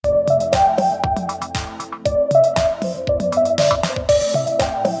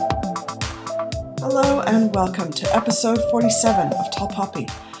and welcome to episode 47 of Tall Poppy,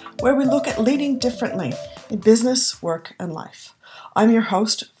 where we look at leading differently in business, work, and life. I'm your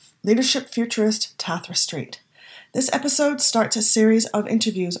host, leadership futurist Tathra Street. This episode starts a series of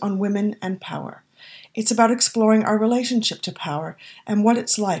interviews on women and power. It's about exploring our relationship to power and what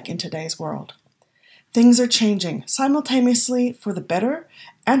it's like in today's world. Things are changing simultaneously for the better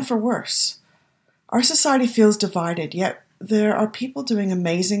and for worse. Our society feels divided, yet there are people doing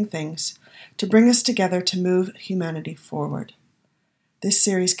amazing things to bring us together to move humanity forward. This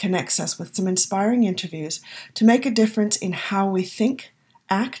series connects us with some inspiring interviews to make a difference in how we think,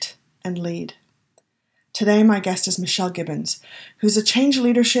 act, and lead. Today, my guest is Michelle Gibbings, who's a change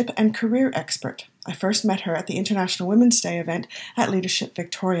leadership and career expert. I first met her at the International Women's Day event at Leadership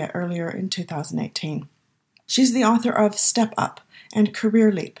Victoria earlier in 2018. She's the author of Step Up and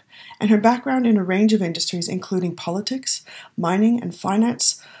Career Leap, and her background in a range of industries, including politics, mining, and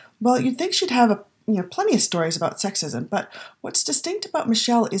finance. Well, you'd think she'd have plenty of stories about sexism, but what's distinct about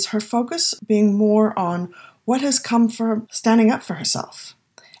Michelle is her focus being more on what has come from standing up for herself.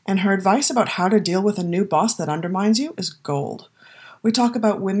 And her advice about how to deal with a new boss that undermines you is gold. We talk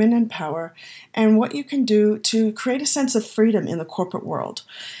about women and power and what you can do to create a sense of freedom in the corporate world.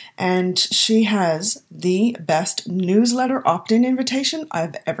 And she has the best newsletter opt-in invitation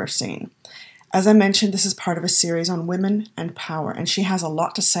I've ever seen. As I mentioned, this is part of a series on women and power, and she has a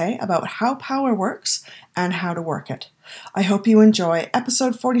lot to say about how power works and how to work it. I hope you enjoy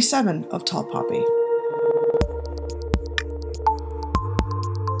episode 47 of Tall Poppy.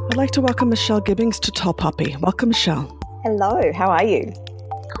 I'd like to welcome Michelle Gibbings to Tall Poppy. Welcome, Michelle. Hello, how are you?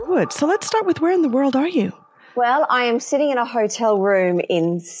 Good. So let's start with where in the world are you? Well, I am sitting in a hotel room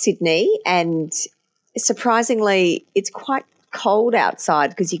in Sydney, and surprisingly, it's quite cold outside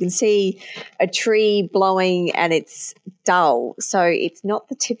because you can see a tree blowing and it's dull. So it's not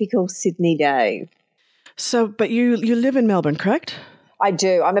the typical Sydney day. So, but you live in Melbourne, correct? I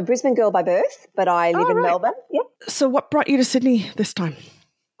do. I'm a Brisbane girl by birth, but I live in Melbourne. Yep. So what brought you to Sydney this time?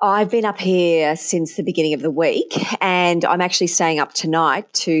 I've been up here since the beginning of the week, and I'm actually staying up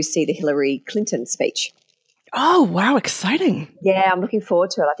tonight to see the Hillary Clinton speech. Oh, wow, exciting. Yeah, I'm looking forward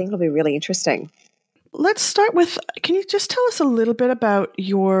to it. I think it'll be really interesting. Let's start with, can you just tell us a little bit about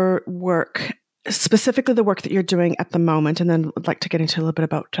your work, specifically the work that you're doing at the moment, and then I'd like to get into a little bit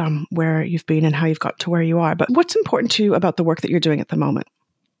about where you've been and how you've got to where you are. But what's important to you about the work that you're doing at the moment?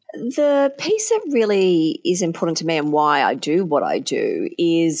 The piece that really is important to me and why I do what I do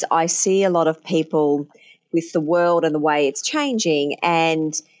is I see a lot of people with the world and the way it's changing,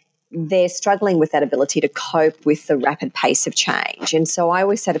 and they're struggling with that ability to cope with the rapid pace of change. And so I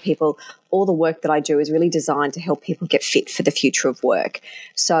always say to people, all the work that I do is really designed to help people get fit for the future of work.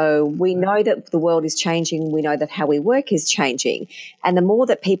 So we know that the world is changing. We know that how we work is changing. And the more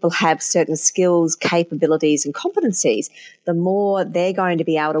that people have certain skills, capabilities, and competencies, the more they're going to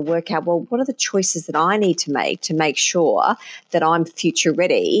be able to work out, well, what are the choices that I need to make sure that I'm future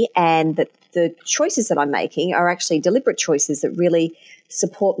ready, and that the choices that I'm making are actually deliberate choices that really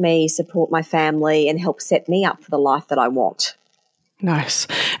support me, support my family, and help set me up for the life that I want. Nice.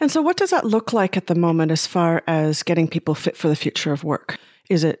 And so what does that look like at the moment as far as getting people fit for the future of work?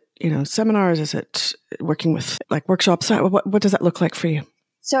 Is it, seminars? Is it working with like workshops? What does that look like for you?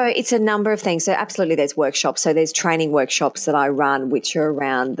 So it's a number of things. So absolutely there's workshops. So there's training workshops that I run, which are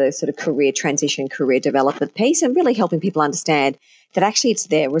around the sort of career transition, career development piece, and really helping people understand that actually it's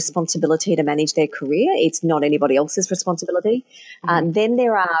their responsibility to manage their career. It's not anybody else's responsibility. Then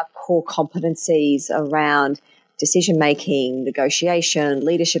there are core competencies around decision-making, negotiation,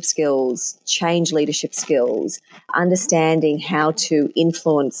 leadership skills, change leadership skills, understanding how to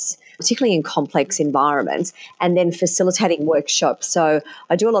influence, particularly in complex environments, and then facilitating workshops. So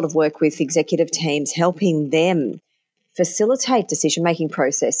I do a lot of work with executive teams, helping them facilitate decision-making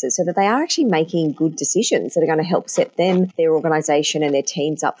processes so that they are actually making good decisions that are going to help set them, their organisation and their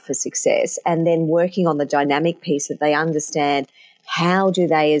teams up for success, and then working on the dynamic piece that they understand how do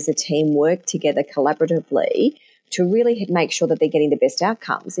they as a team work together collaboratively to really make sure that they're getting the best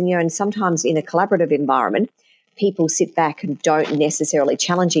outcomes. And sometimes in a collaborative environment, people sit back and don't necessarily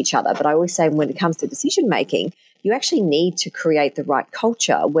challenge each other. But I always say when it comes to decision-making, you actually need to create the right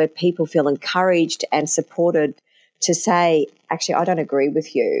culture where people feel encouraged and supported to say, actually, I don't agree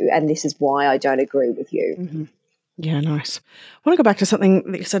with you, and this is why I don't agree with you. Mm-hmm. Yeah, nice. I want to go back to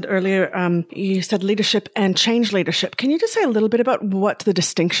something that you said earlier. You said leadership and change leadership. Can you just say a little bit about what the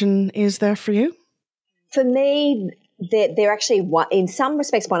distinction is there for you? For me, they're actually, in some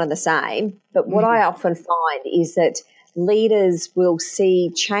respects, one and the same. But what I often find is that leaders will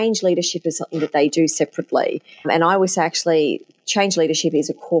see change leadership as something that they do separately. And I always say, actually, change leadership is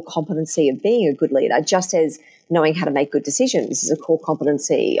a core competency of being a good leader, just as knowing how to make good decisions is a core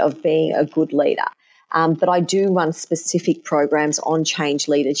competency of being a good leader. But I do run specific programs on change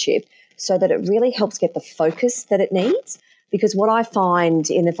leadership so that it really helps get the focus that it needs. Because what I find,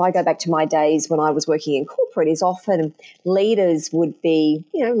 and if I go back to my days when I was working in corporate, is often leaders would be,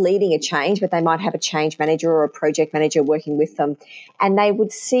 leading a change, but they might have a change manager or a project manager working with them, and they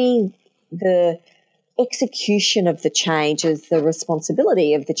would see the execution of the change as the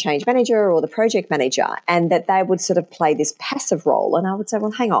responsibility of the change manager or the project manager, and that they would sort of play this passive role. And I would say,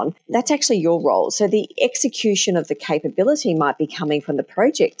 well, hang on, that's actually your role. So the execution of the capability might be coming from the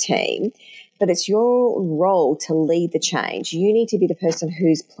project team, but it's your role to lead the change. You need to be the person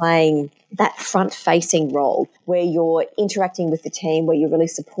who's playing that front-facing role where you're interacting with the team, where you're really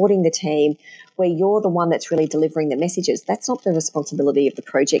supporting the team, where you're the one that's really delivering the messages. That's not the responsibility of the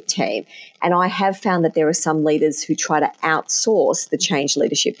project team. And I have found that there are some leaders who try to outsource the change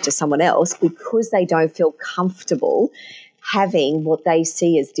leadership to someone else because they don't feel comfortable having what they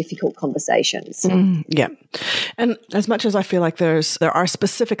see as difficult conversations. Yeah. And as much as I feel like there are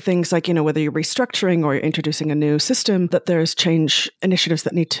specific things like, whether you're restructuring or you're introducing a new system, that there's change initiatives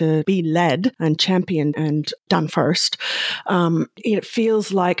that need to be led and championed and done first. It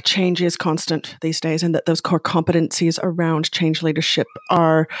feels like change is constant these days, and that those core competencies around change leadership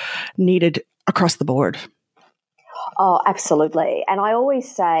are needed across the board. Oh, absolutely. And I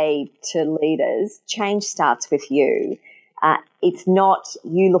always say to leaders, change starts with you. It's not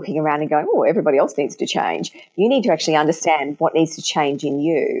you looking around and going, oh, everybody else needs to change. You need to actually understand what needs to change in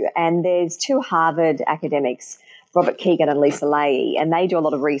you. And there's two Harvard academics, Robert Keegan and Lisa Leahy, and they do a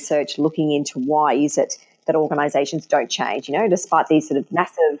lot of research looking into why is it that organizations don't change. Despite these sort of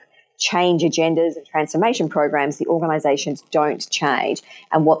massive change agendas and transformation programs, the organizations don't change.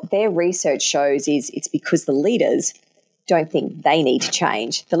 And what their research shows is it's because the leaders don't think they need to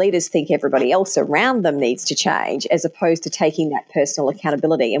change. The leaders think everybody else around them needs to change, as opposed to taking that personal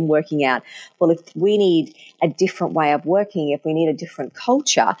accountability and working out, well, if we need a different way of working, if we need a different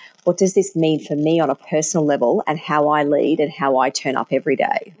culture, what does this mean for me on a personal level and how I lead and how I turn up every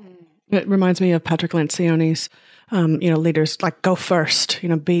day? It reminds me of Patrick Lencioni's, leaders like go first,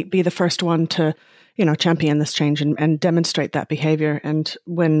 be the first one to champion this change and demonstrate that behavior. And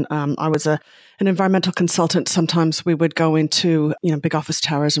when I was an environmental consultant, sometimes we would go into, big office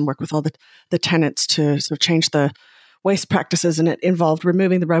towers and work with all the tenants to sort of change the waste practices. And it involved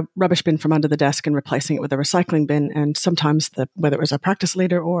removing the rubbish bin from under the desk and replacing it with a recycling bin. And sometimes, whether it was a practice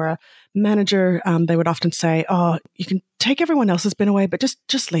leader or a manager, they would often say, oh, you can take everyone else's bin away, but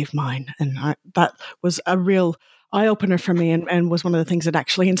just leave mine. And that was a real eye-opener for me and was one of the things that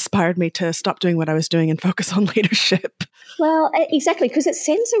actually inspired me to stop doing what I was doing and focus on leadership. Well, exactly, because it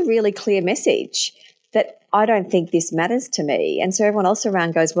sends a really clear message that I don't think this matters to me. And so everyone else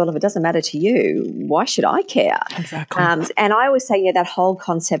around goes, well, if it doesn't matter to you, why should I care? Exactly. And I always say, that whole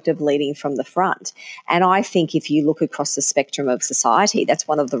concept of leading from the front. And I think if you look across the spectrum of society, that's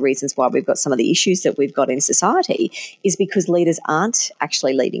one of the reasons why we've got some of the issues that we've got in society, is because leaders aren't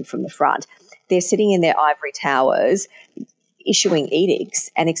actually leading from the front. They're sitting in their ivory towers issuing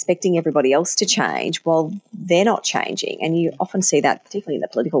edicts and expecting everybody else to change while they're not changing. And you often see that particularly in the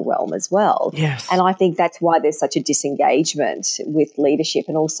political realm as well. Yes. And I think that's why there's such a disengagement with leadership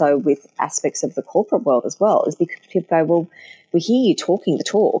and also with aspects of the corporate world as well, is because people go, well, we hear you talking the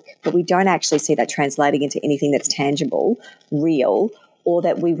talk, but we don't actually see that translating into anything that's tangible, real, or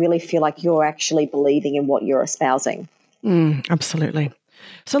that we really feel like you're actually believing in what you're espousing. Absolutely.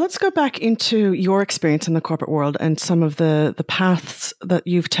 So let's go back into your experience in the corporate world and some of the paths that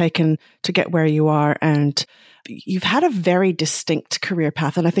you've taken to get where you are. And you've had a very distinct career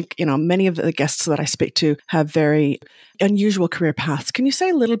path. And I think, many of the guests that I speak to have very unusual career paths. Can you say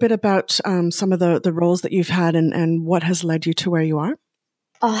a little bit about some of the roles that you've had and what has led you to where you are?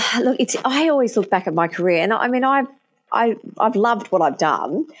 Oh, look, I always look back at my career, and I've loved what I've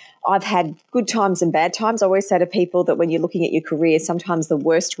done. I've had good times and bad times. I always say to people that when you're looking at your career, sometimes the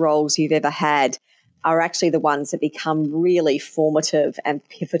worst roles you've ever had are actually the ones that become really formative and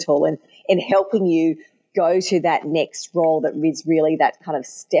pivotal in helping you go to that next role that is really that kind of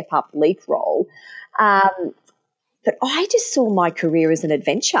step up leap role. But I just saw my career as an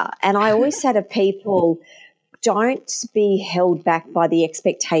adventure. And I always say to people, don't be held back by the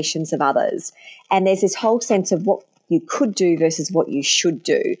expectations of others. And there's this whole sense of what you could do versus what you should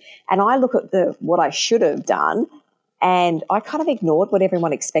do. And I look at what I should have done, and I kind of ignored what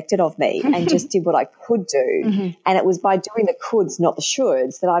everyone expected of me and just did what I could do. Mm-hmm. And it was by doing the coulds, not the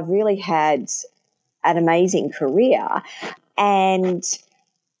shoulds, that I've really had an amazing career. And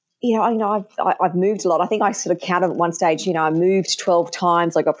I've moved a lot. I think I sort of counted at one stage, I moved 12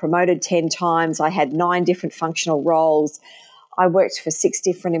 times. I got promoted 10 times. I had 9 different functional roles. I worked for 6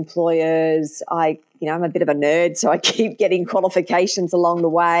 different employers. I'm a bit of a nerd, so I keep getting qualifications along the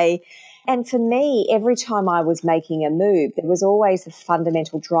way. And for me, every time I was making a move, there was always a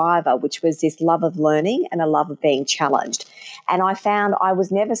fundamental driver, which was this love of learning and a love of being challenged. And I found I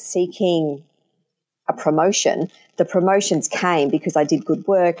was never seeking a promotion. The promotions came because I did good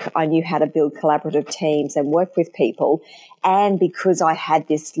work. I knew how to build collaborative teams and work with people. And because I had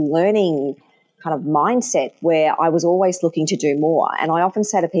this learning kind of mindset where I was always looking to do more. And I often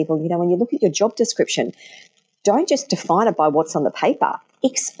say to people, when you look at your job description, don't just define it by what's on the paper.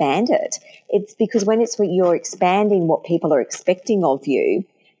 Expand it. It's because when you're expanding what people are expecting of you,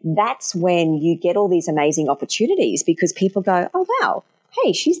 that's when you get all these amazing opportunities, because people go, oh, wow,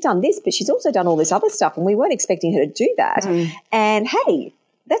 hey, she's done this, but she's also done all this other stuff, and we weren't expecting her to do that. And hey,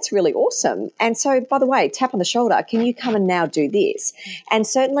 that's really awesome. And so, by the way, tap on the shoulder, can you come and now do this? And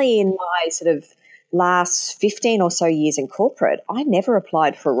certainly in my sort of last 15 or so years in corporate, I never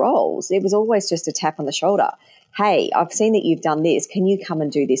applied for roles. It was always just a tap on the shoulder. Hey, I've seen that you've done this. Can you come and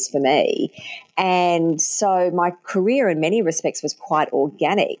do this for me? And so my career in many respects was quite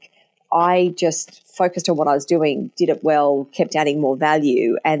organic. I just focused on what I was doing, did it well, kept adding more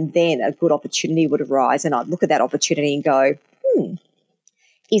value, and then a good opportunity would arise, and I'd look at that opportunity and go,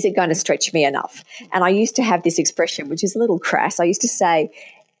 is it going to stretch me enough? And I used to have this expression, which is a little crass. I used to say,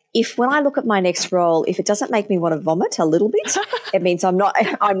 when I look at my next role, if it doesn't make me want to vomit a little bit, it means I'm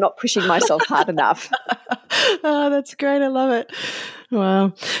not pushing myself hard enough. Oh, that's great. I love it.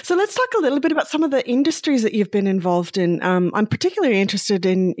 Wow. So let's talk a little bit about some of the industries that you've been involved in. I'm particularly interested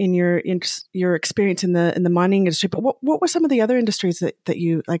in your experience in the mining industry, but what were some of the other industries that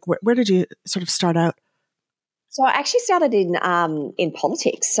you like? Where did you sort of start out? So I actually started in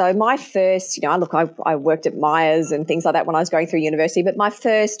politics. So my first, I worked at Myers and things like that when I was going through university, but my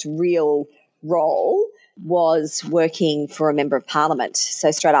first real role was working for a member of parliament.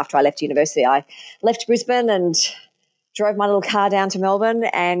 So straight after I left university, I left Brisbane and drove my little car down to Melbourne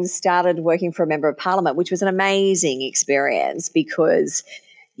and started working for a member of parliament, which was an amazing experience because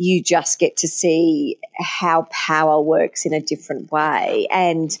you just get to see how power works in a different way.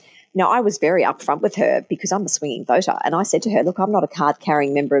 And I was very upfront with her because I'm a swinging voter. And I said to her, look, I'm not a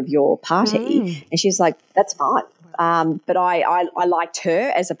card-carrying member of your party. And she's like, that's fine. But I liked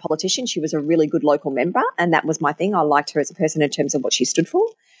her as a politician. She was a really good local member, and that was my thing. I liked her as a person in terms of what she stood for.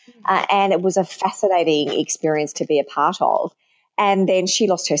 And it was a fascinating experience to be a part of. And then she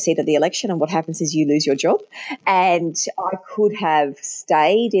lost her seat at the election, and what happens is you lose your job. And I could have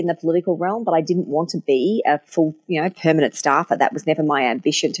stayed in the political realm, but I didn't want to be a full, permanent staffer. That was never my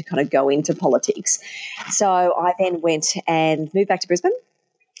ambition to kind of go into politics. So I then went and moved back to Brisbane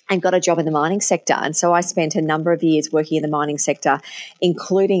and got a job in the mining sector. And so I spent a number of years working in the mining sector,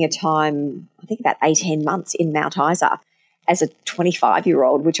 including a time, I think about 18 months in Mount Isa as a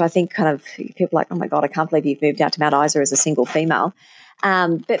 25-year-old, which I think kind of people are like, oh my God, I can't believe you've moved out to Mount Isa as a single female.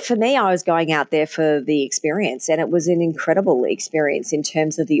 But for me, I was going out there for the experience, and it was an incredible experience in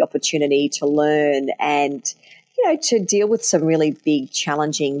terms of the opportunity to learn and, to deal with some really big,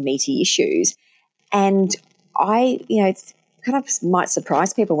 challenging, meaty issues. And it's kind of might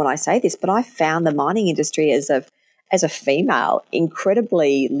surprise people when I say this, but I found the mining industry as a female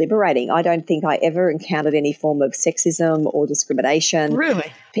incredibly liberating. I don't think I ever encountered any form of sexism or discrimination.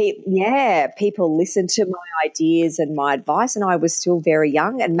 Really? People listened to my ideas and my advice, and I was still very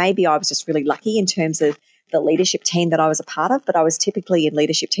young, and maybe I was just really lucky in terms of the leadership team that I was a part of, but I was typically in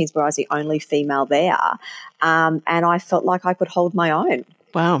leadership teams where I was the only female there, and I felt like I could hold my own.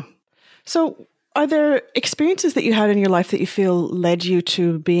 Wow. So are there experiences that you had in your life that you feel led you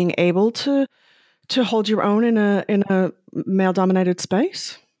to being able to hold your own in a male-dominated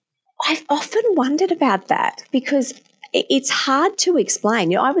space? I've often wondered about that because it's hard to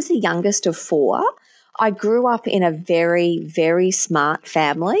explain. I was the youngest of 4. I grew up in a very, very smart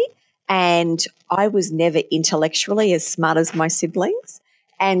family, and I was never intellectually as smart as my siblings.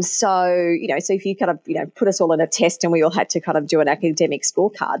 And so, so if you kind of, put us all in a test and we all had to kind of do an academic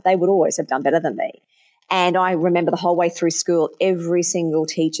scorecard, they would always have done better than me. And I remember the whole way through school, every single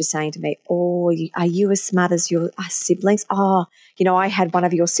teacher saying to me, oh, are you as smart as your siblings? Oh, I had one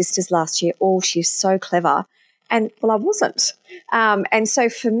of your sisters last year. Oh, she's so clever. And, well, I wasn't. And so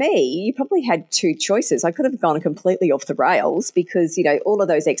for me, you probably had 2 choices. I could have gone completely off the rails because, all of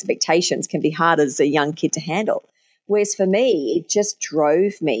those expectations can be hard as a young kid to handle. Whereas for me, it just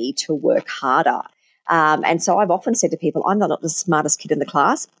drove me to work harder. And so I've often said to people, I'm not the smartest kid in the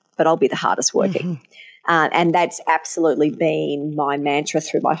class, but I'll be the hardest working. And that's absolutely been my mantra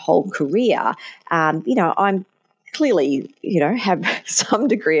through my whole career. I'm clearly, have some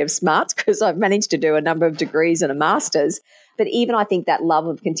degree of smarts because I've managed to do a number of degrees and a master's. But even I think that love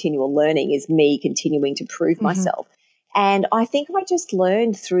of continual learning is me continuing to prove myself. And I think I just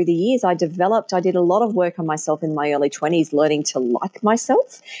learned through the years. I did a lot of work on myself in my early 20s, learning to like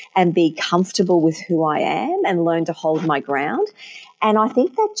myself and be comfortable with who I am and learn to hold my ground. And I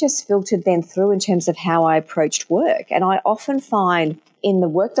think that just filtered then through in terms of how I approached work. And I often find in the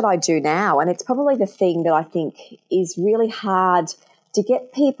work that I do now, and it's probably the thing that I think is really hard to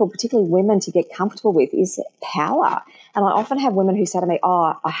get people, particularly women, to get comfortable with, is power. And I often have women who say to me,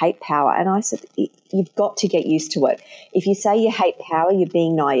 "Oh, I hate power." And I said, you've got to get used to it. If you say you hate power, you're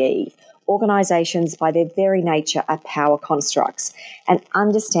being naive. Organisations, by their very nature, are power constructs. And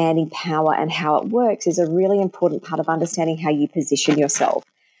understanding power and how it works is a really important part of understanding how you position yourself.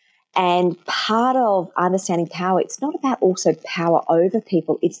 And part of understanding power, it's not about also power over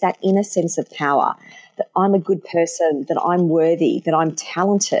people. It's that inner sense of power, that I'm a good person, that I'm worthy, that I'm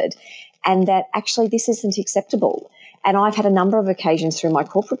talented, and that actually this isn't acceptable. And I've had a number of occasions through my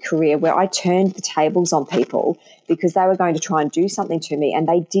corporate career where I turned the tables on people because they were going to try and do something to me and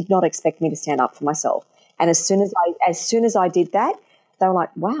they did not expect me to stand up for myself. And as soon as I did that, they were like,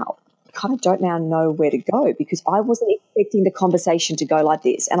 wow, I kind of don't now know where to go because I wasn't expecting the conversation to go like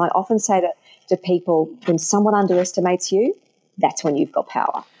this. And I often say to people, when someone underestimates you, that's when you've got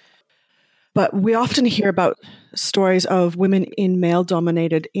power. But we often hear about stories of women in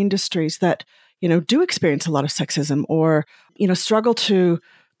male-dominated industries that, do experience a lot of sexism or, struggle to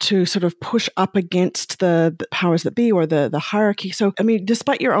sort of push up against the powers that be or the hierarchy. So,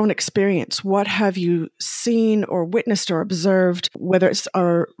 despite your own experience, what have you seen or witnessed or observed, whether it's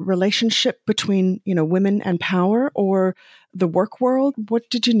a relationship between, women and power or the work world? What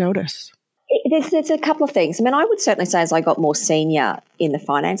did you notice? There's a couple of things. I would certainly say as I got more senior in the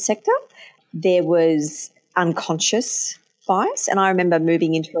finance sector, there was unconscious bias. And I remember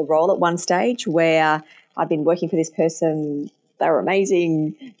moving into a role at one stage where I'd been working for this person. They were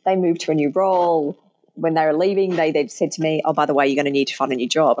amazing. They moved to a new role. When they were leaving, they said to me, "Oh, by the way, you're going to need to find a new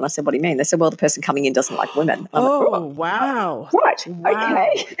job." And I said, "What do you mean?" They said, "Well, the person coming in doesn't like women." Wow. Right. Wow.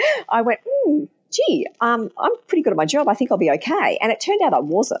 Okay. I went, gee, I'm pretty good at my job. I think I'll be okay. And it turned out I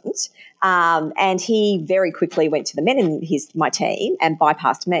wasn't. And he very quickly went to the men in my team and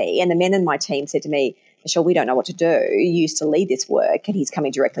bypassed me. And the men in my team said to me, "Michelle, we don't know what to do. You used to lead this work and he's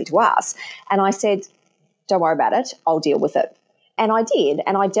coming directly to us." And I said, "Don't worry about it. I'll deal with it." And I did.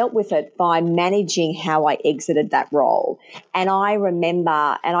 And I dealt with it by managing how I exited that role. And I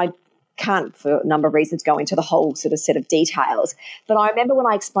remember, and I can't for a number of reasons go into the whole sort of set of details, but I remember when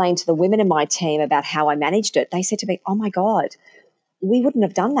I explained to the women in my team about how I managed it, they said to me, "Oh my God, we wouldn't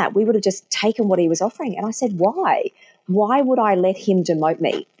have done that. We would have just taken what he was offering." And I said, why? Why would I let him demote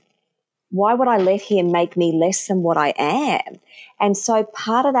me? Why would I let him make me less than what I am? And so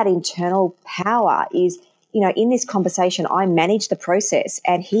part of that internal power is, in this conversation, I managed the process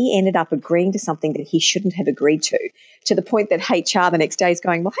and he ended up agreeing to something that he shouldn't have agreed to the point that HR the next day is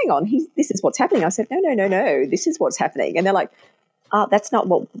going, "Well, hang on, this is what's happening." I said, no, this is what's happening. And they're like, "Oh, that's not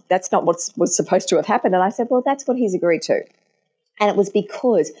what was supposed to have happened." And I said, "Well, that's what he's agreed to." And it was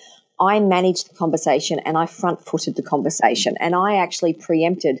because I managed the conversation and I front-footed the conversation and I actually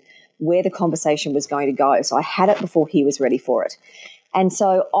preempted where the conversation was going to go. So I had it before he was ready for it. And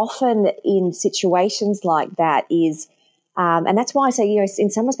so often in situations like that is, and that's why I say, in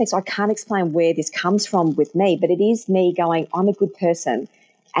some respects, I can't explain where this comes from with me, but it is me going, I'm a good person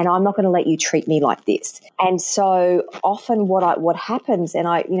and I'm not going to let you treat me like this. And so often what happens, and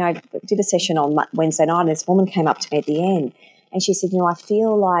I did a session on Wednesday night and this woman came up to me at the end and she said, I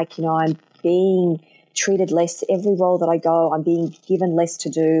feel like, I'm being treated less. Every role that I go, I'm being given less to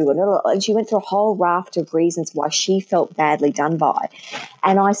do. And she went through a whole raft of reasons why she felt badly done by.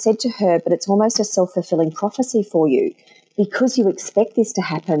 And I said to her, but it's almost a self-fulfilling prophecy for you. Because you expect this to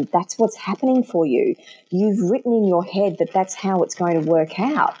happen, that's what's happening for you. You've written in your head that that's how it's going to work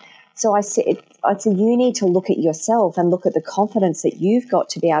out. So I said, you need to look at yourself and look at the confidence that you've got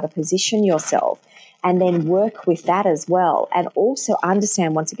to be able to position yourself and then work with that as well. And also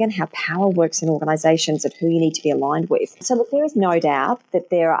understand, once again, how power works in organisations and who you need to be aligned with. So look, there is no doubt that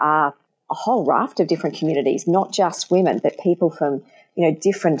there are a whole raft of different communities, not just women, but people from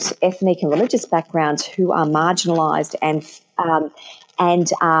different ethnic and religious backgrounds who are marginalised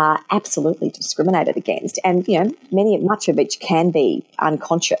and are absolutely discriminated against. And much of which can be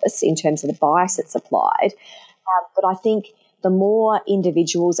unconscious in terms of the bias that's applied. But I think the more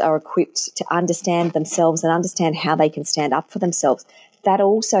individuals are equipped to understand themselves and understand how they can stand up for themselves, that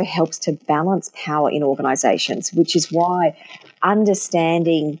also helps to balance power in organisations, which is why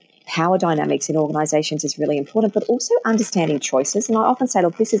understanding power dynamics in organisations is really important, but also understanding choices. And I often say,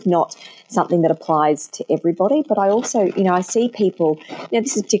 look, this is not something that applies to everybody, but I also, I see people,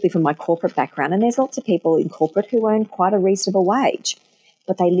 this is particularly from my corporate background, and there's lots of people in corporate who earn quite a reasonable wage,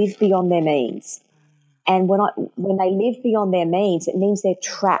 but they live beyond their means. And when they live beyond their means, it means they're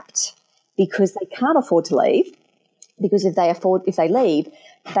trapped because they can't afford to leave, because if they leave,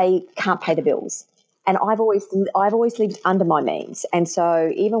 they can't pay the bills. And I've always lived under my means. And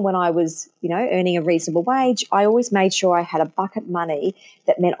so even when I was, earning a reasonable wage, I always made sure I had a bucket money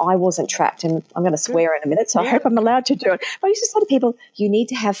that meant I wasn't trapped. And I'm going to swear in a minute, so I hope I'm allowed to do it. But I used to say to people, you need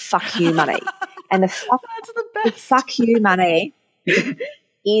to have fuck you money. And That's the best. the fuck you money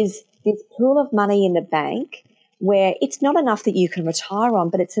is this pool of money in the bank where it's not enough that you can retire on,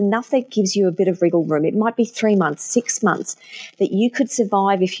 but it's enough that gives you a bit of wriggle room. It might be 3 months, 6 months that you could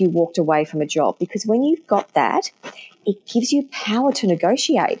survive if you walked away from a job. Because when you've got that, it gives you power to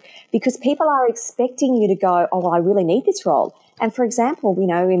negotiate, because people are expecting you to go, oh, well, I really need this role. And for example,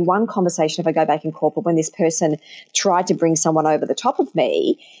 in one conversation, if I go back in corporate, when this person tried to bring someone over the top of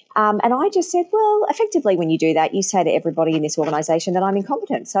me, and I just said, well, effectively, when you do that, you say to everybody in this organisation that I'm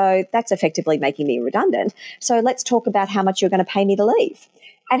incompetent. So that's effectively making me redundant. So let's talk about how much you're going to pay me to leave.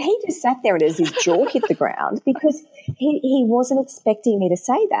 And he just sat there and as his jaw hit the ground, because he wasn't expecting me to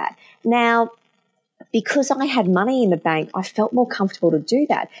say that. Now, because I had money in the bank, I felt more comfortable to do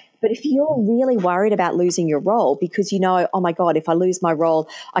that. But if you're really worried about losing your role because oh my God, if I lose my role,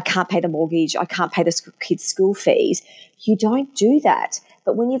 I can't pay the mortgage, I can't pay the kids' school fees, you don't do that.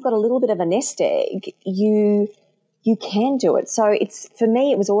 But when you've got a little bit of a nest egg, you can do it. So for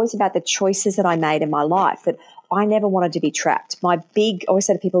me, it was always about the choices that I made in my life, that I never wanted to be trapped. I always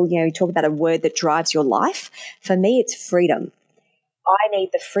say to people, you talk about a word that drives your life. For me, it's freedom. I need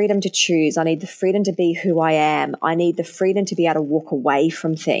the freedom to choose. I need the freedom to be who I am. I need the freedom to be able to walk away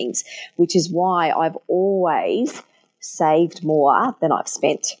from things, which is why I've always saved more than I've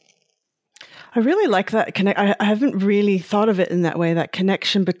spent. I really like that. I haven't really thought of it in that way, that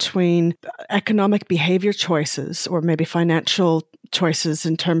connection between economic behavior choices or maybe financial choices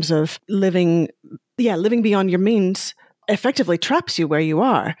in terms of living beyond your means effectively traps you where you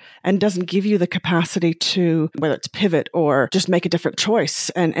are and doesn't give you the capacity to, whether it's pivot or just make a different choice.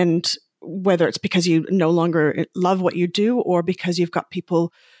 And whether it's because you no longer love what you do or because you've got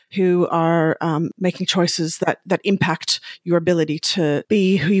people who are making choices that impact your ability to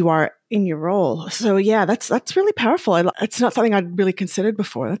be who you are in your role. So yeah, that's really powerful. It's not something I'd really considered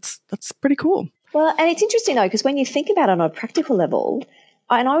before. That's pretty cool. Well, and it's interesting though, because when you think about it on a practical level,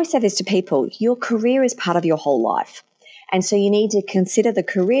 and I always say this to people, your career is part of your whole life. And so you need to consider the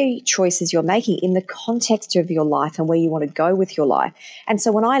career choices you're making in the context of your life and where you want to go with your life. And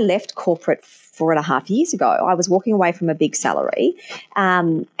so when I left corporate 4.5 years ago, I was walking away from a big salary.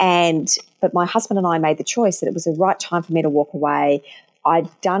 But my husband and I made the choice that it was the right time for me to walk away. I'd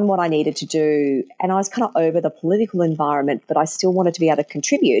done what I needed to do, and I was kind of over the political environment, but I still wanted to be able to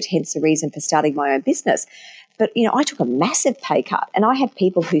contribute, hence the reason for starting my own business. But, I took a massive pay cut, and I had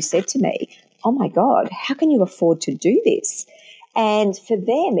people who said to me, oh my God, how can you afford to do this? And for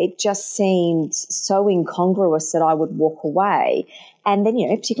them, it just seemed so incongruous that I would walk away. And then,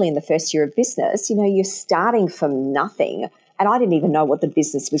 particularly in the first year of business, you're starting from nothing. And I didn't even know what the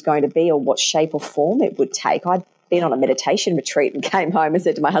business was going to be or what shape or form it would take. I'd been on a meditation retreat and came home and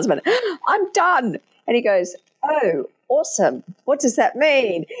said to my husband, I'm done. And he goes, oh, awesome. What does that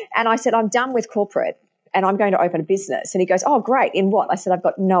mean? And I said, I'm done with corporate and I'm going to open a business. And he goes, oh, great. In what? I said, I've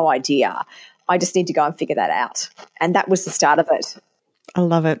got no idea. I just need to go and figure that out. And that was the start of it. I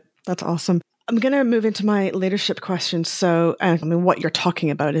love it. That's awesome. I'm going to move into my leadership questions. So, what you're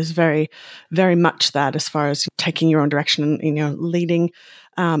talking about is very, very much that, as far as taking your own direction and, leading,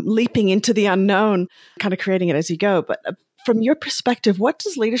 leaping into the unknown, kind of creating it as you go. But from your perspective, what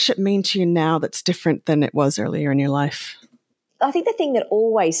does leadership mean to you now that's different than it was earlier in your life? I think the thing that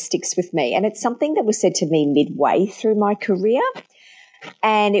always sticks with me, and it's something that was said to me midway through my career,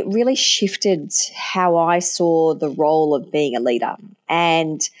 and it really shifted how I saw the role of being a leader.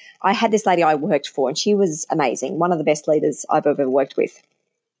 And I had this lady I worked for, and she was amazing, one of the best leaders I've ever worked with.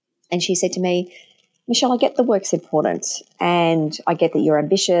 And she said to me, Michelle, I get the work's important, and I get that you're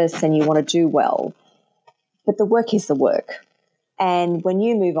ambitious and you want to do well, but the work is the work. And when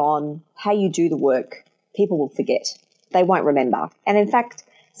you move on, how you do the work, people will forget. They won't remember. And in fact,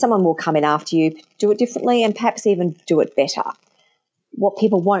 someone will come in after you, do it differently, and perhaps even do it better. What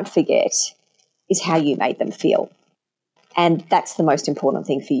people won't forget is how you made them feel. And that's the most important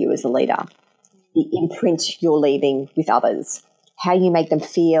thing for you as a leader, the imprint you're leaving with others, how you make them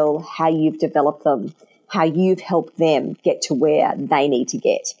feel, how you've developed them, how you've helped them get to where they need to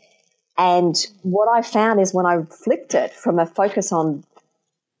get. And what I found is when I flipped it from a focus on,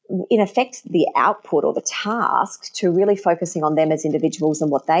 in effect, the output or the task to really focusing on them as individuals and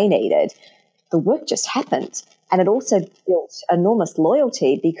what they needed, the work just happened. And it also built enormous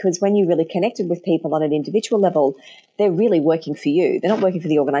loyalty, because when you really connected with people on an individual level, they're really working for you. They're not working for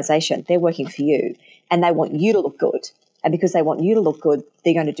the organisation. They're working for you. And they want you to look good. And because they want you to look good,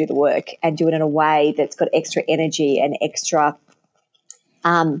 they're going to do the work and do it in a way that's got extra energy and extra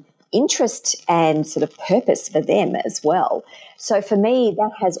interest and sort of purpose for them as well. So for me,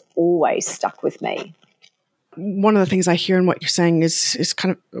 that has always stuck with me. One of the things I hear in what you're saying is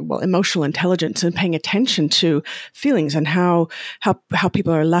kind of, well, emotional intelligence and paying attention to feelings and how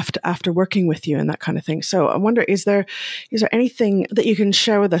people are left after working with you and that kind of thing. So I wonder, is there anything that you can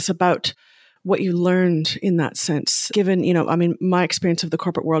share with us about what you learned in that sense? Given, my experience of the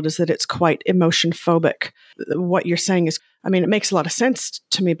corporate world is that it's quite emotion phobic. What you're saying is, it makes a lot of sense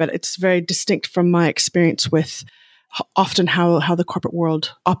to me, but it's very distinct from my experience with often how the corporate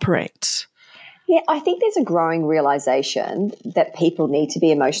world operates. Yeah, I think there's a growing realization that people need to be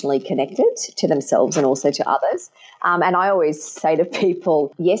emotionally connected to themselves and also to others. And I always say to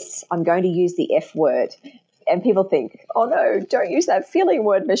people, yes, I'm going to use the F word. And people think, oh, no, don't use that feeling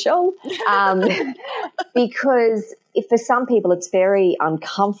word, Michelle. Because for some people, it's very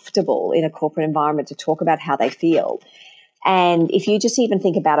uncomfortable in a corporate environment to talk about how they feel. And if you just even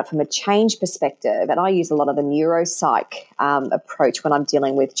think about it from a change perspective, and I use a lot of the neuropsych approach when I'm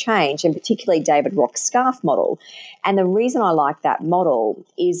dealing with change, and particularly David Rock's SCARF model. And the reason I like that model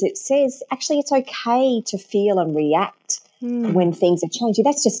is it says, actually, it's okay to feel and react when things are changing.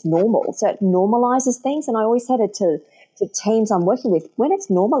 That's just normal. So it normalizes things. And I always said it to teams I'm working with, when it's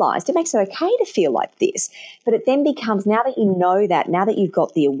normalized, it makes it okay to feel like this. But it then becomes, now that you know that, now that you've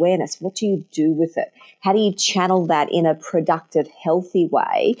got the awareness, what do you do with it? How do you channel that in a productive, healthy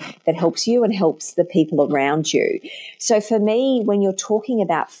way that helps you and helps the people around you? So for me, when you're talking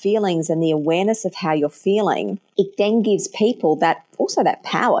about feelings and the awareness of how you're feeling, it then gives people that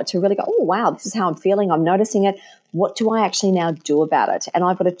power to really go, oh, wow, this is how I'm feeling. I'm noticing it. What do I actually now do about it? And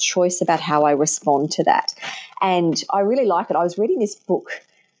I've got a choice about how I respond to that. And I really like it. I was reading this book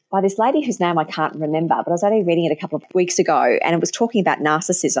by this lady whose name I can't remember, but I was only reading it a couple of weeks ago, and it was talking about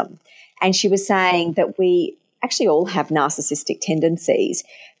narcissism. And she was saying that we actually all have narcissistic tendencies,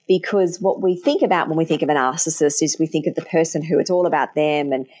 because what we think about when we think of a narcissist is we think of the person who it's all about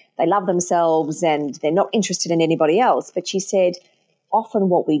them and they love themselves and they're not interested in anybody else. But she said often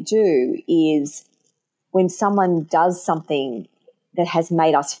what we do is, when someone does something that has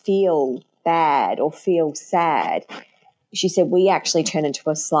made us feel bad or feel sad, she said, we actually turn into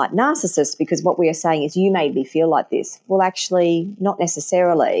a slight narcissist, because what we are saying is, you made me feel like this. Well, actually, not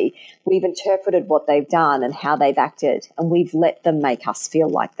necessarily. We've interpreted what they've done and how they've acted, and we've let them make us feel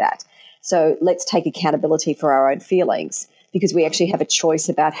like that. So let's take accountability for our own feelings, because we actually have a choice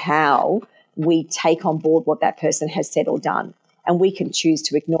about how we take on board what that person has said or done. And we can choose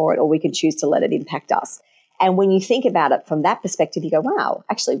to ignore it, or we can choose to let it impact us. And when you think about it from that perspective, you go, wow,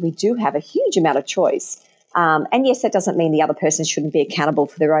 actually, we do have a huge amount of choice. And yes, that doesn't mean the other person shouldn't be accountable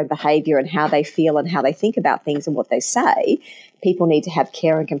for their own behaviour and how they feel and how they think about things and what they say. People need to have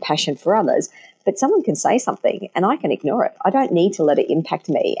care and compassion for others. But someone can say something and I can ignore it. I don't need to let it impact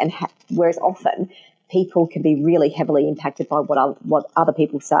me. And whereas often people can be really heavily impacted by what other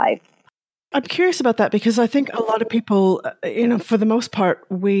people say. I'm curious about that, because I think a lot of people, for the most part,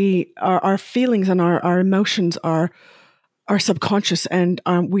 our feelings and our emotions are subconscious, and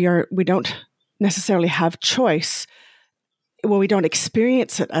we don't necessarily have choice. Well, we don't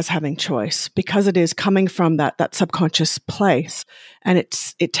experience it as having choice, because it is coming from that subconscious place, and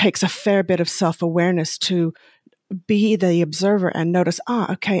it takes a fair bit of self-awareness to be the observer and notice,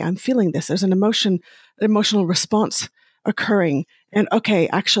 okay, I'm feeling this. There's an emotional response occurring, and okay,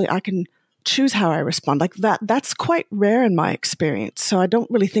 actually, I can choose how I respond. Like that's quite rare in my experience. So I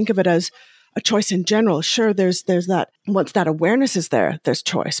don't really think of it as a choice in general. Sure, there's that, once that awareness is there, there's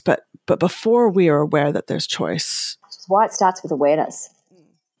choice. But before we are aware that there's choice. That's why it starts with awareness.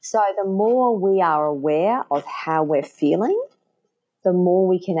 So the more we are aware of how we're feeling, the more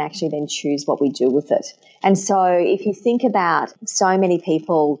we can actually then choose what we do with it. And so if you think about so many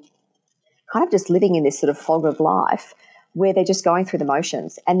people kind of just living in this sort of fog of life, where they're just going through the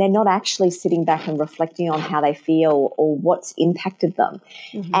motions and they're not actually sitting back and reflecting on how they feel or what's impacted them.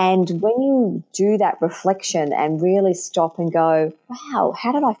 Mm-hmm. And when you do that reflection and really stop and go, wow,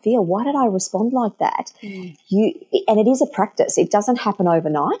 how did I feel? Why did I respond like that? Mm. And it is a practice. It doesn't happen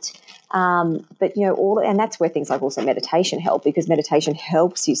overnight. But, and that's where things like also meditation help, because meditation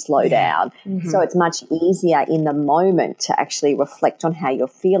helps you slow down. Mm-hmm. So it's much easier in the moment to actually reflect on how you're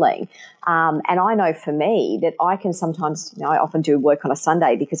feeling. And I know for me that I can sometimes, I often do work on a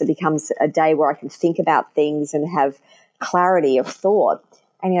Sunday because it becomes a day where I can think about things and have clarity of thought.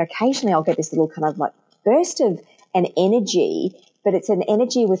 And occasionally I'll get this little kind of like burst of an energy, but it's an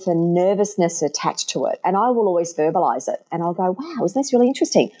energy with a nervousness attached to it. And I will always verbalize it. And I'll go, wow, isn't this really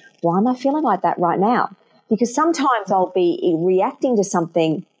interesting? Why am I feeling like that right now? Because sometimes I'll be reacting to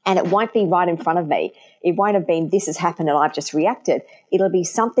something and it won't be right in front of me. It won't have been this has happened and I've just reacted. It'll be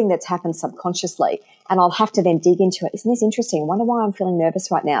something that's happened subconsciously. And I'll have to then dig into it. Isn't this interesting? I wonder why I'm feeling nervous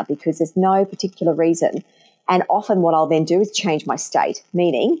right now, because there's no particular reason. And often what I'll then do is change my state,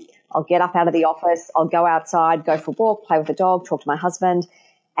 meaning I'll get up out of the office, I'll go outside, go for a walk, play with the dog, talk to my husband,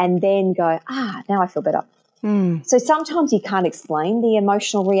 and then go, now I feel better. So sometimes you can't explain the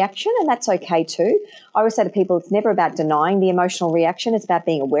emotional reaction, and that's okay too. I always say to people, it's never about denying the emotional reaction. It's about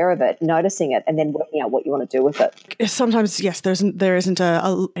being aware of it, noticing it, and then working out what you want to do with it. Sometimes, yes, there isn't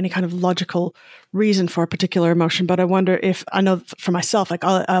any kind of logical reason for a particular emotion, but I wonder if, I know for myself, like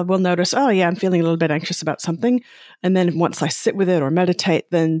I will notice, I'm feeling a little bit anxious about something. And then once I sit with it or meditate,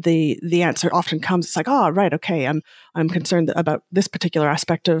 then the answer often comes. It's like, right, okay, I'm concerned about this particular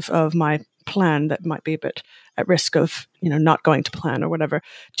aspect of my plan that might be a bit at risk of, not going to plan or whatever.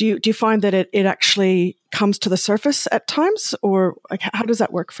 Do you find that it actually comes to the surface at times, or like how does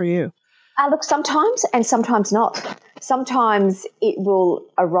that work for you? Look, sometimes and sometimes not. Sometimes it will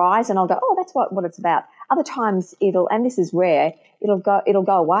arise and I'll go, that's what it's about. Other times and this is rare, it'll go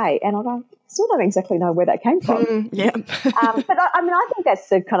away and I'll go, still don't exactly know where that came from. Yeah. But I think that's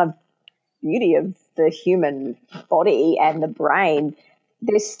the kind of beauty of the human body and the brain.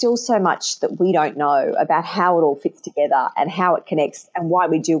 There's still so much that we don't know about how it all fits together and how it connects and why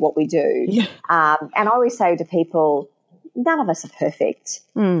we do what we do. Yeah. And I always say to people, none of us are perfect.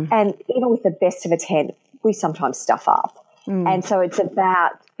 And even with the best of intent, we sometimes stuff up. And so it's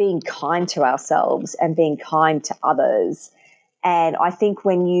about being kind to ourselves and being kind to others. And I think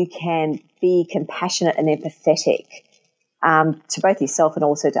when you can be compassionate and empathetic to both yourself and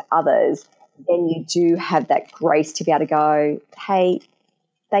also to others, then you do have that grace to be able to go, hey,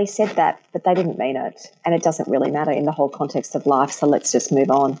 they said that, but they didn't mean it. And it doesn't really matter in the whole context of life. So let's just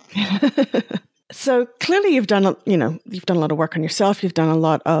move on. So clearly you've done a lot of work on yourself. You've done a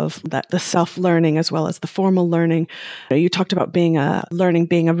lot of the self-learning as well as the formal learning. You talked about learning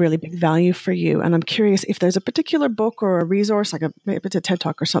being a really big value for you. And I'm curious if there's a particular book or a resource, maybe it's a TED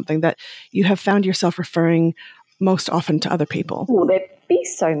Talk or something, that you have found yourself referring most often to other people. Well, there'd be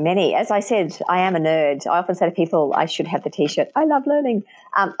so many. As I said, I am a nerd. I often say to people, I should have the T-shirt. I love learning.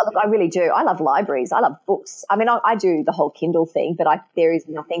 Look, I really do. I love libraries. I love books. I mean, I do the whole Kindle thing, but there is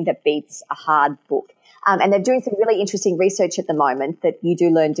nothing that beats a hard book. And they're doing some really interesting research at the moment that you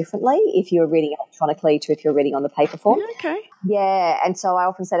do learn differently if you're reading electronically to if you're reading on the paper form. Okay. Yeah, and so I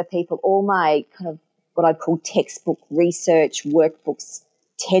often say to people, all my kind of what I'd call textbook research workbooks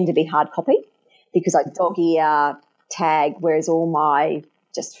tend to be hard copy because I dog ear tag, whereas all my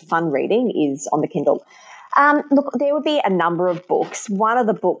just fun reading is on the Kindle. Look, there would be a number of books. One of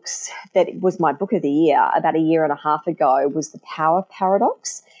the books that was my book of the year about a year and a half ago was The Power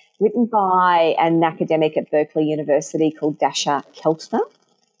Paradox, written by an academic at Berkeley University called Dasha Keltner.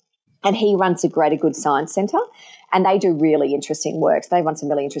 And he runs a Greater Good Science Centre, and they do really interesting work. They run some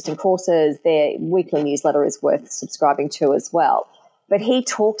really interesting courses. Their weekly newsletter is worth subscribing to as well. But he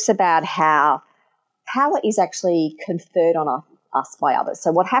talks about how power is actually conferred on us by others.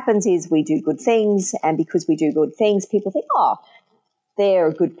 So what happens is we do good things, and because we do good things, people think, they're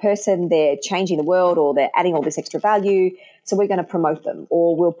a good person, they're changing the world, or they're adding all this extra value, so we're going to promote them,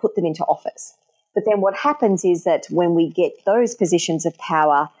 or we'll put them into office. But then what happens is that when we get those positions of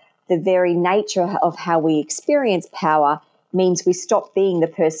power, the very nature of how we experience power means we stop being the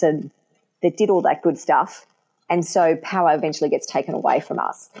person that did all that good stuff. And so power eventually gets taken away from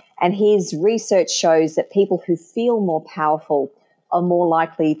us. And his research shows that people who feel more powerful are more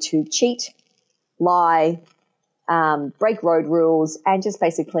likely to cheat, lie, break road rules, and just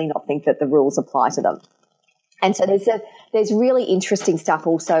basically not think that the rules apply to them. And so there's really interesting stuff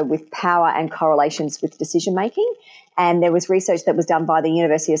also with power and correlations with decision making. And there was research that was done by the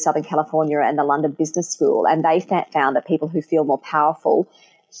University of Southern California and the London Business School, and they found that people who feel more powerful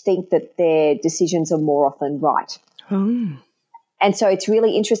think that their decisions are more often right. And so it's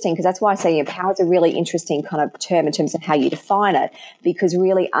really interesting because that's why I say power is a really interesting kind of term in terms of how you define it, because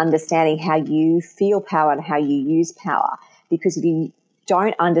really understanding how you feel power and how you use power. Because if you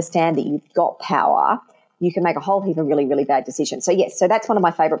don't understand that you've got power, you can make a whole heap of really, really bad decisions. So yes, so that's one of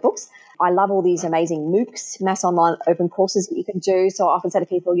my favorite books. I love all these amazing MOOCs, mass online open courses that you can do. So I often say to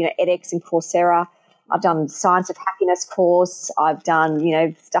people, edX and Coursera. I've done Science of Happiness course. I've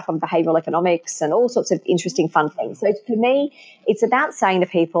done, stuff on behavioral economics and all sorts of interesting, fun things. So for me, it's about saying to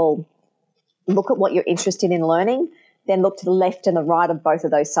people, look at what you're interested in learning, then look to the left and the right of both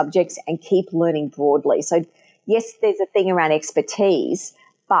of those subjects and keep learning broadly. So yes, there's a thing around expertise,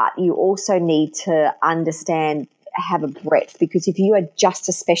 but you also need to have a breadth, because if you are just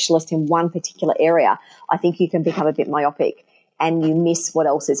a specialist in one particular area, I think you can become a bit myopic and you miss what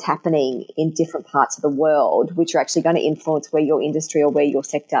else is happening in different parts of the world, which are actually going to influence where your industry or where your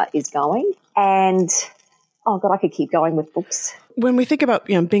sector is going. And, oh God, I could keep going with books. When we think about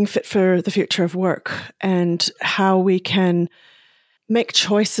being fit for the future of work and how we can make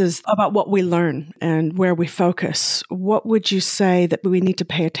choices about what we learn and where we focus, what would you say that we need to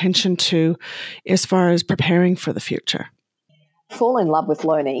pay attention to as far as preparing for the future? Fall in love with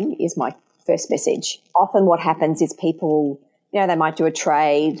learning is my first message. Often what happens is people, they might do a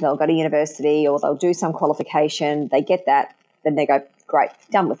trade, they'll go to university or they'll do some qualification, they get that, then they go, great,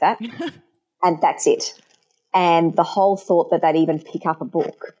 done with that. And that's it. And the whole thought that they'd even pick up a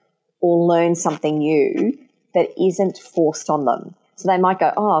book or learn something new that isn't forced on them. So they might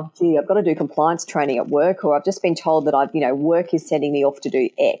go, oh, gee, I've got to do compliance training at work, or I've just been told that work is sending me off to do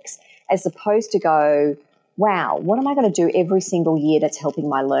X, as opposed to go, wow, what am I going to do every single year that's helping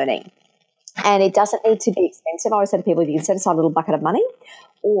my learning? And it doesn't need to be expensive. I always say to people, you can set aside a little bucket of money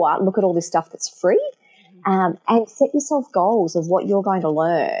or look at all this stuff that's free, and set yourself goals of what you're going to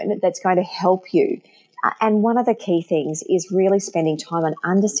learn that's going to help you. And one of the key things is really spending time on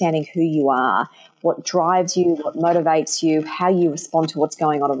understanding who you are, what drives you, what motivates you, how you respond to what's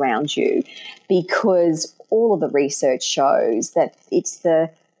going on around you, because all of the research shows that it's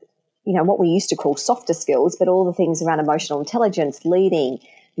what we used to call softer skills, but all the things around emotional intelligence, leading,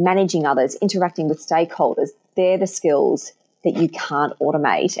 managing others, interacting with stakeholders, they're the skills that you can't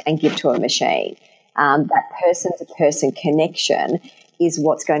automate and give to a machine. That person-to-person connection is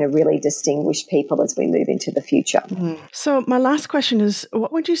what's going to really distinguish people as we move into the future. So my last question is,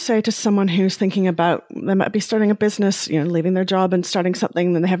 what would you say to someone who's thinking about, they might be starting a business, leaving their job and starting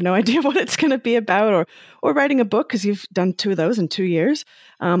something, and they have no idea what it's going to be about, or writing a book, because you've done 2 of those in 2 years,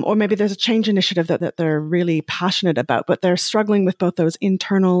 or maybe there's a change initiative that they're really passionate about, but they're struggling with both those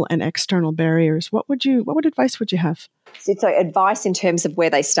internal and external barriers. What advice would you have? So advice in terms of where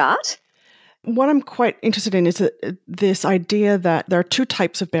they start? What I'm quite interested in is this idea that there are 2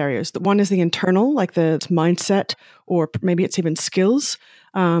 types of barriers. One is the internal, like the mindset, or maybe it's even skills.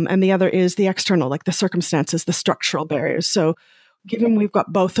 And the other is the external, like the circumstances, the structural barriers. So given we've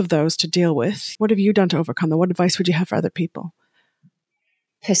got both of those to deal with, what have you done to overcome them? What advice would you have for other people?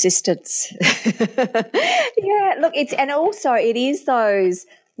 Persistence. Yeah, look, it is those,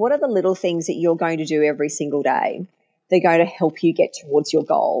 what are the little things that you're going to do every single day? They're going to help you get towards your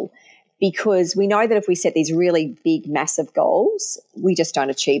goal. Because we know that if we set these really big, massive goals, we just don't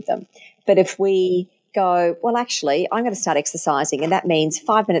achieve them. But if we go, well, actually, I'm going to start exercising, and that means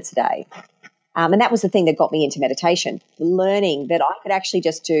 5 minutes a day. And that was the thing that got me into meditation, learning that I could actually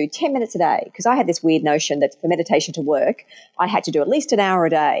just do 10 minutes a day, because I had this weird notion that for meditation to work, I had to do at least an hour a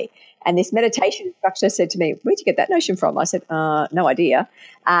day. And this meditation instructor said to me, where'd you get that notion from? I said, no idea.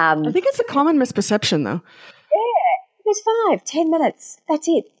 I think it's a common misperception, though. There's 10 minutes. That's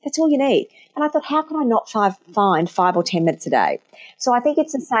it. That's all you need. And I thought, how can I not find 5 or 10 minutes a day? So I think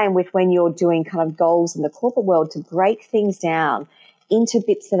it's the same with when you're doing kind of goals in the corporate world, to break things down into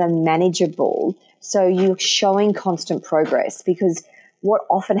bits that are manageable, so you're showing constant progress. Because what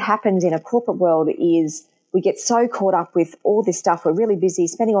often happens in a corporate world is we get so caught up with all this stuff. We're really busy,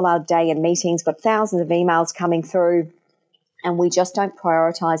 spending all our day in meetings, got thousands of emails coming through, and we just don't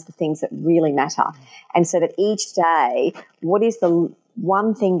prioritize the things that really matter. And so that each day, what is the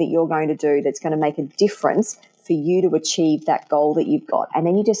one thing that you're going to do that's going to make a difference for you to achieve that goal that you've got? And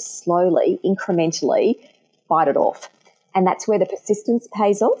then you just slowly, incrementally bite it off. And that's where the persistence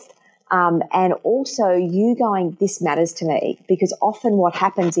pays off. And also you going, this matters to me. Because often what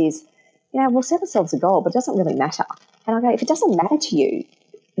happens is, we'll set ourselves a goal, but it doesn't really matter. And I go, if it doesn't matter to you,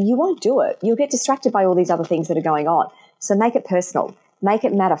 you won't do it. You'll get distracted by all these other things that are going on. So make it personal. Make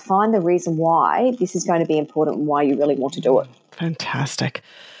it matter. Find the reason why this is going to be important and why you really want to do it. Fantastic.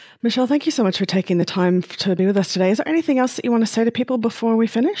 Michelle, thank you so much for taking the time to be with us today. Is there anything else that you want to say to people before we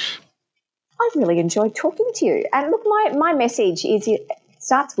finish? I've really enjoyed talking to you. And look, my message is, it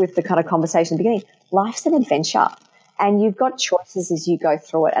starts with the kind of conversation at the beginning. Life's an adventure, and you've got choices as you go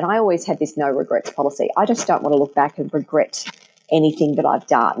through it. And I always had this no regrets policy. I just don't want to look back and regret anything that I've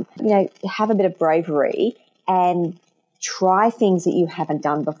done. Have a bit of bravery and try things that you haven't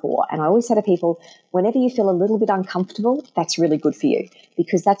done before. And I always say to people, whenever you feel a little bit uncomfortable, that's really good for you,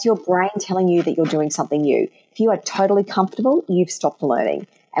 because that's your brain telling you that you're doing something new. If you are totally comfortable, you've stopped learning.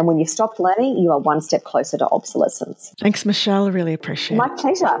 And when you've stopped learning, you are one step closer to obsolescence. Thanks, Michelle. I really appreciate it. My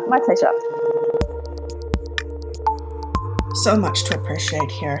pleasure. My pleasure. So much to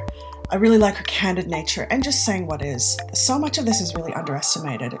appreciate here. I really like her candid nature and just saying what is. So much of this is really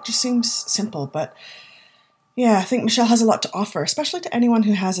underestimated. It just seems simple, but yeah, I think Michelle has a lot to offer, especially to anyone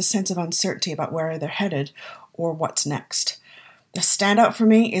who has a sense of uncertainty about where they're headed or what's next. The standout for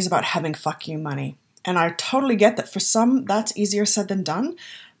me is about having fuck you money. And I totally get that for some, that's easier said than done,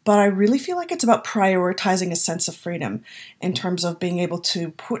 but I really feel like it's about prioritizing a sense of freedom in terms of being able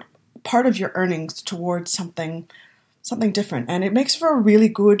to put part of your earnings towards something different. And it makes for a really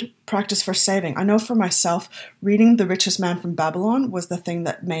good practice for saving. I know for myself, reading The Richest Man from Babylon was the thing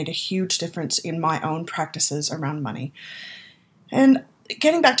that made a huge difference in my own practices around money. And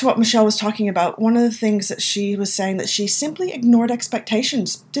getting back to what Michelle was talking about, one of the things that she was saying that she simply ignored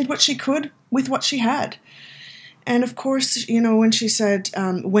expectations, did what she could with what she had. And of course, when she said,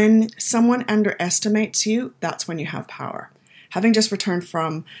 when someone underestimates you, that's when you have power. Having just returned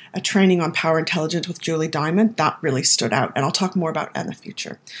from a training on power intelligence with Julie Diamond, that really stood out, and I'll talk more about that in the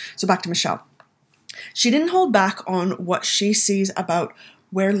future. So back to Michelle. She didn't hold back on what she sees about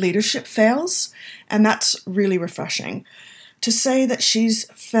where leadership fails, and that's really refreshing. To say that she's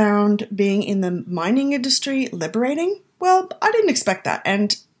found being in the mining industry liberating, well, I didn't expect that,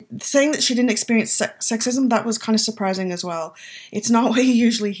 and saying that she didn't experience sexism, that was kind of surprising as well. It's not what you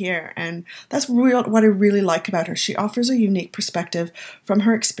usually hear, and that's what I really like about her. She offers a unique perspective from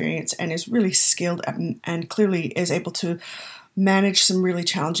her experience and is really skilled and clearly is able to manage some really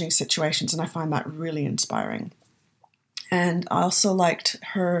challenging situations, and I find that really inspiring. And I also liked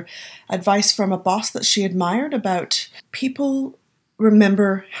her advice from a boss that she admired about people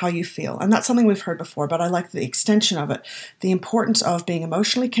remember how you feel. And that's something we've heard before, but I like the extension of it, the importance of being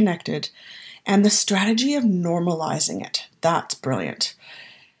emotionally connected and the strategy of normalizing it. That's brilliant.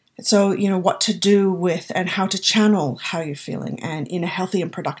 So, what to do with and how to channel how you're feeling and in a healthy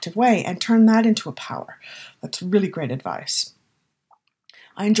and productive way and turn that into a power. That's really great advice.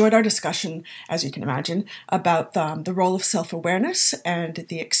 I enjoyed our discussion, as you can imagine, about the role of self-awareness and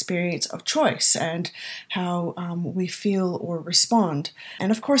the experience of choice and how we feel or respond.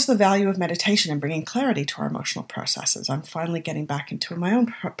 And of course, the value of meditation and bringing clarity to our emotional processes. I'm finally getting back into my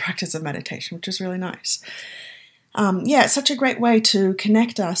own practice of meditation, which is really nice. It's such a great way to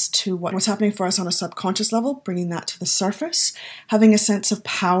connect us to what's happening for us on a subconscious level, bringing that to the surface, having a sense of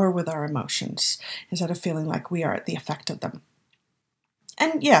power with our emotions instead of feeling like we are at the effect of them.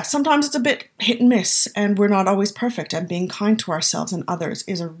 And sometimes it's a bit hit and miss, and we're not always perfect, and being kind to ourselves and others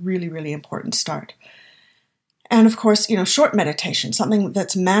is a really, really important start. And of course, short meditation, something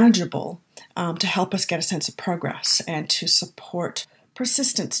that's manageable to help us get a sense of progress and to support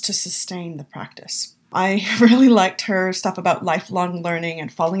persistence to sustain the practice. I really liked her stuff about lifelong learning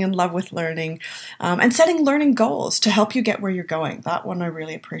and falling in love with learning and setting learning goals to help you get where you're going. That one I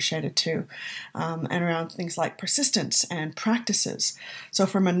really appreciated too. And around things like persistence and practices. So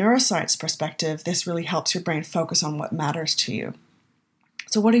from a neuroscience perspective, this really helps your brain focus on what matters to you.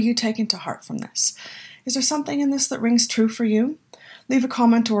 So what are you taking to heart from this? Is there something in this that rings true for you? Leave a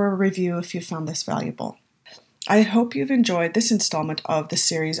comment or a review if you found this valuable. I hope you've enjoyed this installment of the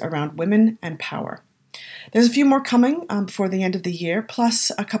series around women and power. There's a few more coming before the end of the year,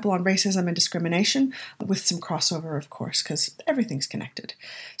 plus a couple on racism and discrimination, with some crossover, of course, because everything's connected.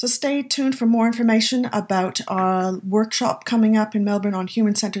 So stay tuned for more information about our workshop coming up in Melbourne on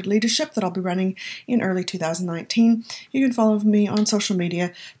human-centered leadership that I'll be running in early 2019. You can follow me on social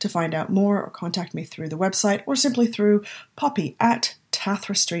media to find out more or contact me through the website or simply through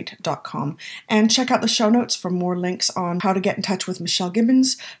poppy@tathrastreet.com, and check out the show notes for more links on how to get in touch with Michelle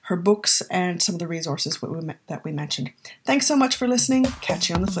Gibbings, her books, and some of the resources that we mentioned. Thanks so much for listening. Catch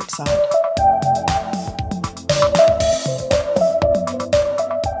you on the flip side.